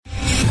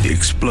The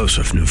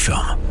explosive new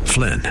film,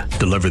 Flynn,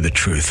 Deliver the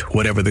Truth,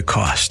 Whatever the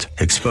Cost,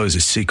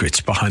 exposes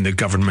secrets behind the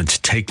government's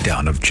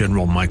takedown of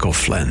General Michael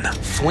Flynn.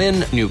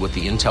 Flynn knew what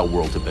the intel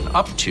world had been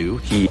up to.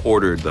 He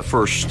ordered the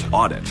first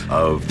audit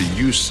of the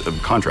use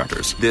of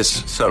contractors.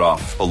 This set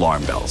off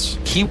alarm bells.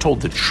 He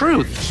told the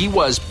truth. He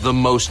was the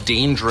most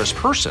dangerous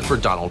person for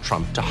Donald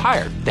Trump to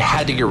hire. They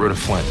had to get rid of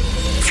Flynn.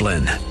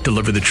 Flynn,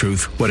 Deliver the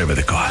Truth, Whatever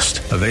the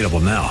Cost. Available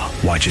now.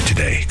 Watch it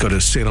today. Go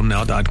to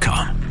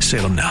salemnow.com.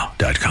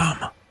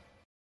 salemnow.com.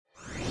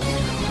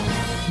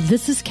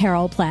 This is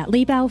Carol Platt,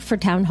 Liebau for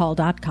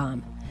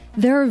townhall.com.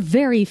 There are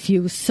very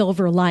few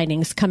silver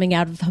linings coming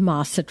out of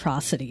Hamas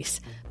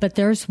atrocities, but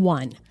there's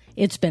one.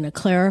 It's been a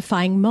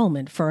clarifying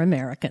moment for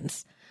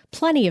Americans.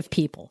 Plenty of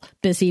people,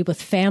 busy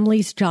with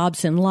families,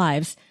 jobs, and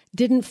lives,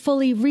 didn't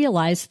fully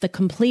realize the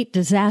complete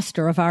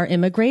disaster of our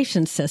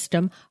immigration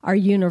system, our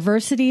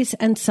universities,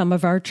 and some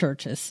of our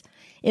churches.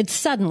 It's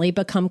suddenly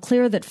become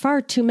clear that far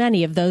too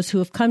many of those who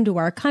have come to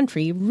our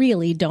country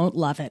really don't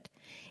love it.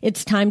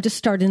 It's time to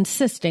start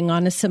insisting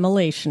on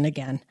assimilation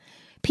again.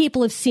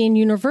 People have seen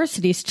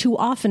universities too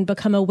often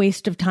become a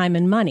waste of time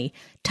and money,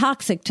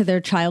 toxic to their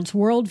child's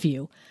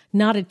worldview,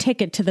 not a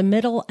ticket to the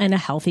middle and a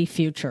healthy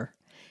future.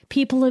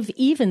 People have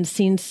even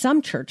seen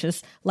some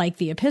churches, like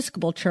the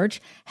Episcopal Church,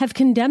 have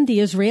condemned the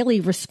Israeli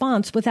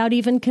response without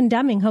even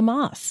condemning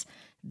Hamas.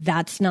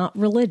 That's not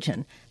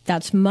religion.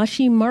 That's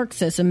mushy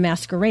Marxism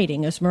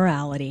masquerading as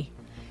morality.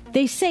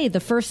 They say the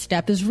first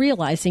step is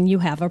realizing you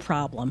have a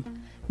problem.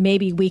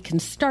 Maybe we can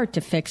start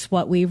to fix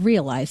what we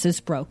realize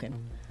is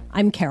broken.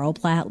 I'm Carol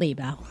Platt,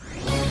 Liebau.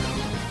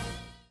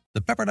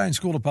 The Pepperdine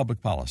School of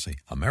Public Policy,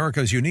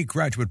 America's unique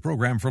graduate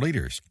program for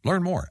leaders.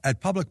 Learn more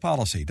at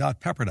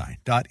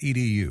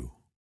publicpolicy.pepperdine.edu.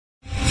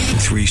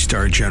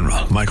 3-star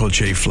General Michael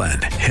J.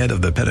 Flynn, head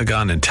of the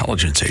Pentagon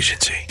Intelligence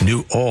Agency,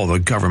 knew all the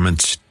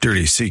government's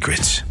dirty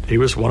secrets. He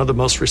was one of the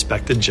most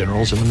respected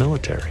generals in the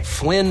military.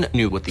 Flynn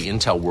knew what the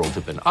intel world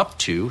had been up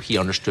to. He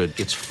understood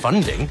its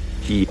funding.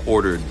 He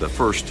ordered the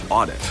first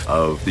audit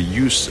of the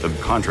use of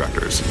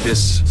contractors.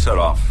 This set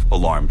off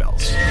alarm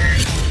bells.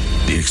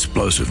 The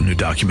explosive new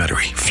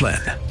documentary,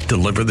 Flynn,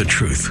 Deliver the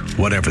Truth,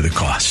 Whatever the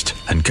Cost,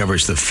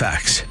 uncovers the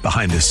facts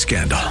behind this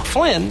scandal.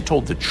 Flynn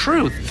told the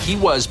truth. He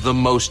was the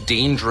most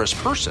dangerous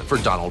person for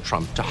Donald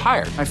Trump to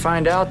hire. I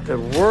find out the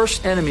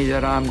worst enemy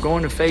that I'm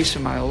going to face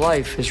in my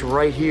life is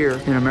right here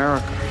in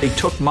America. They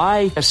took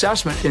my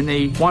assessment and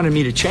they wanted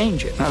me to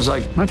change it. And I was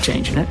like, I'm not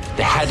changing it.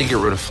 They had to get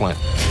rid of Flynn.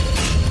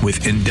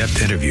 With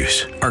in-depth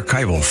interviews,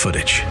 archival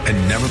footage,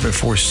 and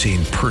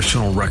never-before-seen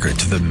personal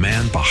records of the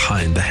man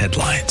behind the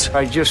headlines.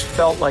 I just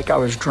felt like I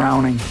was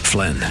drowning.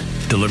 Flynn,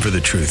 Deliver the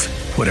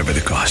Truth, Whatever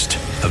the Cost.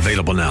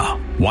 Available now.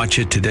 Watch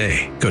it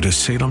today. Go to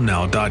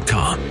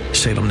salemnow.com.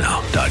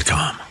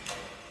 salemnow.com.